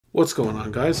What's going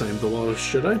on, guys? I'm the Walrus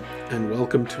Jedi, and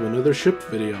welcome to another ship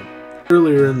video.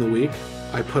 Earlier in the week,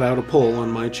 I put out a poll on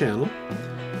my channel,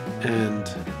 and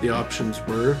the options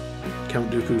were Count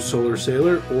Dooku's Solar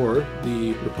Sailor or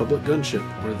the Republic Gunship,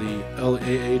 or the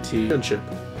LAAT Gunship.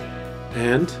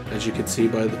 And, as you can see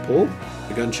by the poll,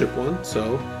 the Gunship won,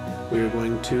 so we are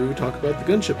going to talk about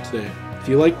the Gunship today. If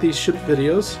you like these ship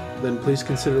videos, then please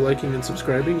consider liking and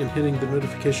subscribing and hitting the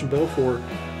notification bell for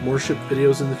more ship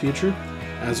videos in the future.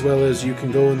 As well as you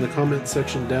can go in the comment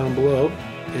section down below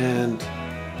and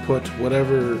put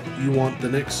whatever you want the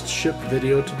next ship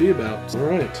video to be about.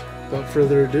 Alright, without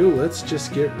further ado, let's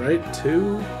just get right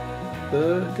to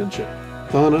the gunship.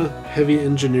 Rothana Heavy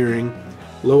Engineering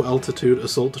Low Altitude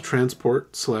Assault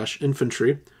Transport /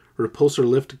 Infantry Repulsor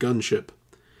Lift Gunship.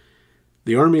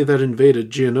 The army that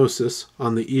invaded Geonosis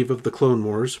on the eve of the Clone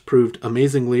Wars proved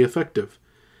amazingly effective.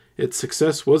 Its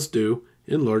success was due,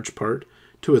 in large part,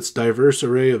 to its diverse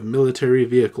array of military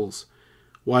vehicles.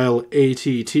 While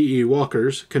AT-TE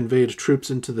walkers conveyed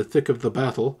troops into the thick of the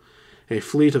battle, a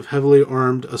fleet of heavily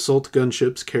armed assault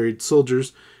gunships carried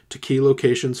soldiers to key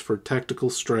locations for tactical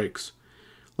strikes.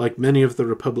 Like many of the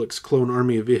Republic's clone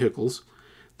army vehicles,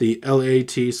 the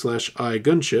LAAT/I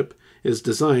gunship is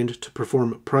designed to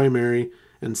perform primary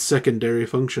and secondary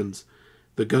functions.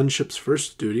 The gunship's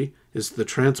first duty is the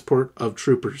transport of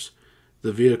troopers.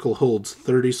 The vehicle holds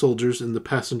 30 soldiers in the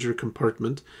passenger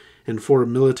compartment and 4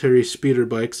 military speeder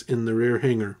bikes in the rear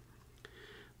hangar.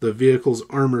 The vehicle's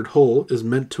armored hull is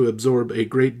meant to absorb a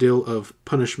great deal of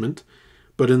punishment,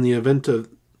 but in the event the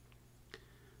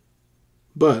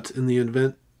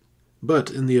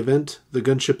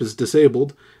gunship is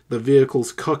disabled, the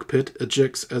vehicle's cockpit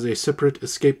ejects as a separate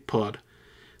escape pod.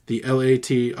 The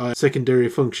LAAT secondary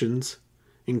functions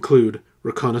include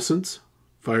reconnaissance,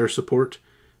 fire support,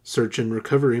 search and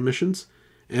recovery missions,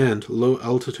 and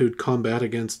low-altitude combat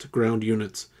against ground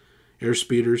units,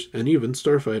 airspeeders, and even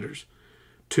starfighters.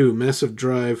 2 massive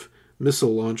drive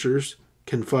missile launchers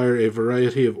can fire a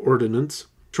variety of ordnance.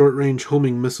 Short-range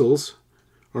homing missiles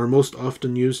are most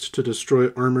often used to destroy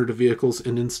armored vehicles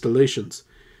and installations.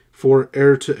 4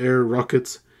 air-to-air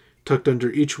rockets tucked under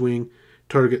each wing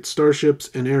target starships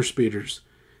and airspeeders.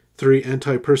 3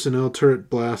 anti-personnel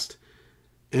turret blast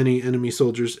any enemy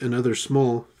soldiers and other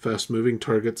small, fast-moving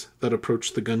targets that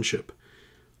approach the gunship.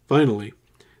 Finally,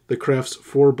 the craft's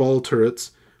 4 ball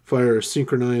turrets fire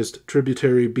synchronized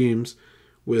tributary beams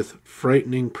with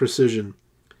frightening precision.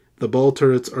 The ball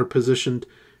turrets are positioned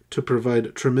to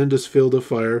provide tremendous field of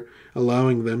fire,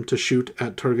 allowing them to shoot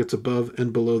at targets above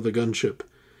and below the gunship.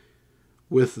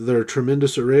 With their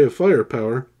tremendous array of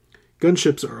firepower,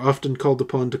 gunships are often called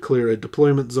upon to clear a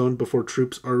deployment zone before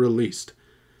troops are released.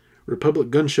 Republic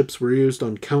gunships were used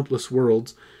on countless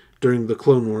worlds during the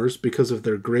Clone Wars because of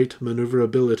their great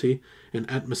maneuverability and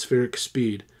atmospheric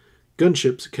speed.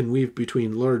 Gunships can weave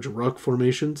between large rock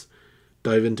formations,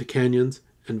 dive into canyons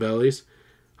and valleys,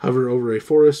 hover over a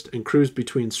forest, and cruise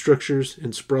between structures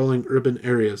in sprawling urban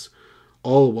areas,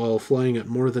 all while flying at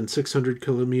more than 600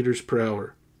 kilometers per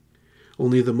hour.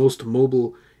 Only the most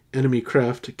mobile enemy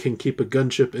craft can keep a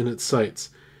gunship in its sights.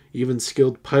 Even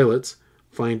skilled pilots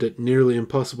find it nearly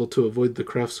impossible to avoid the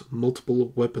craft's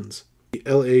multiple weapons. The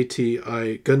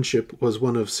LAAT-I gunship was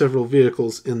one of several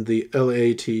vehicles in the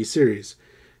LAAT series.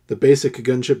 The basic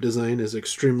gunship design is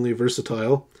extremely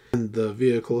versatile, and the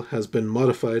vehicle has been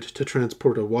modified to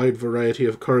transport a wide variety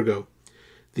of cargo.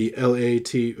 The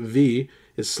LAAT-V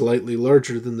is slightly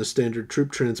larger than the standard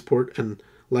troop transport and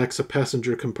lacks a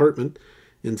passenger compartment.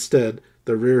 Instead,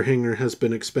 the rear hangar has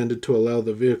been expanded to allow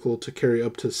the vehicle to carry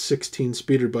up to 16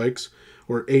 speeder bikes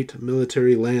or 8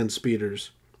 military land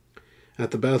speeders.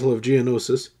 At the Battle of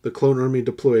Geonosis, the Clone Army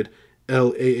deployed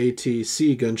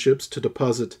LAAT-C gunships to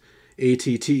deposit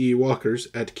AT-TE walkers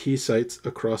at key sites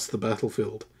across the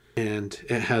battlefield. And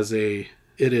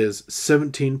it is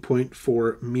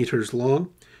 17.4 meters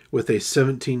long with a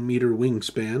 17-meter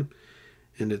wingspan,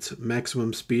 and its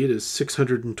maximum speed is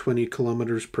 620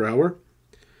 kilometers per hour.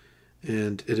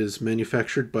 And it is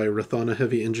manufactured by Rothana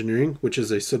Heavy Engineering, which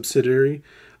is a subsidiary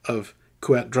of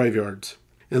Kuat Drive Yards.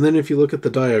 And then if you look at the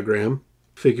diagram,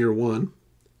 figure 1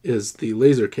 is the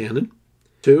laser cannon,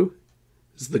 2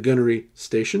 is the gunnery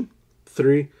station,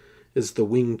 3 is the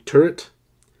wing turret,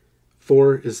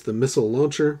 4 is the missile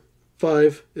launcher,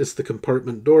 5 is the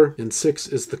compartment door, and 6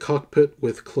 is the cockpit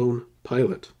with clone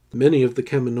pilot. Many of the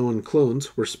Kaminoan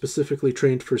clones were specifically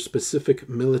trained for specific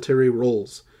military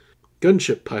roles.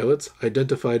 Gunship pilots,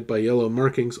 identified by yellow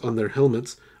markings on their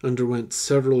helmets, underwent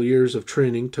several years of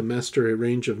training to master a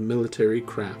range of military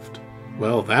craft.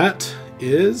 Well, that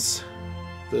is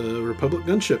the Republic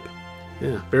Gunship.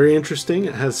 Yeah, very interesting.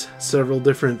 It has several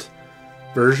different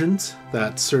versions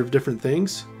that serve different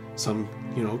things. Some,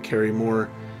 carry more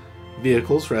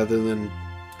vehicles rather than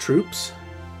troops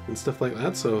and stuff like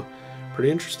that, so pretty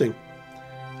interesting.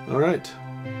 Alright,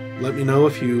 let me know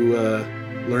if you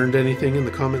learned anything in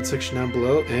the comment section down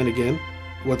below, and again,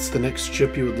 what's the next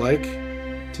ship you would like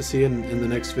to see in the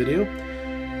next video.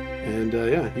 And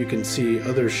yeah, you can see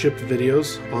other ship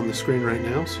videos on the screen right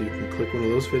now, so you can click one of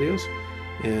those videos.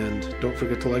 And don't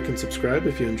forget to like and subscribe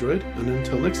if you enjoyed, and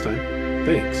until next time,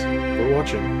 thanks for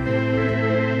watching.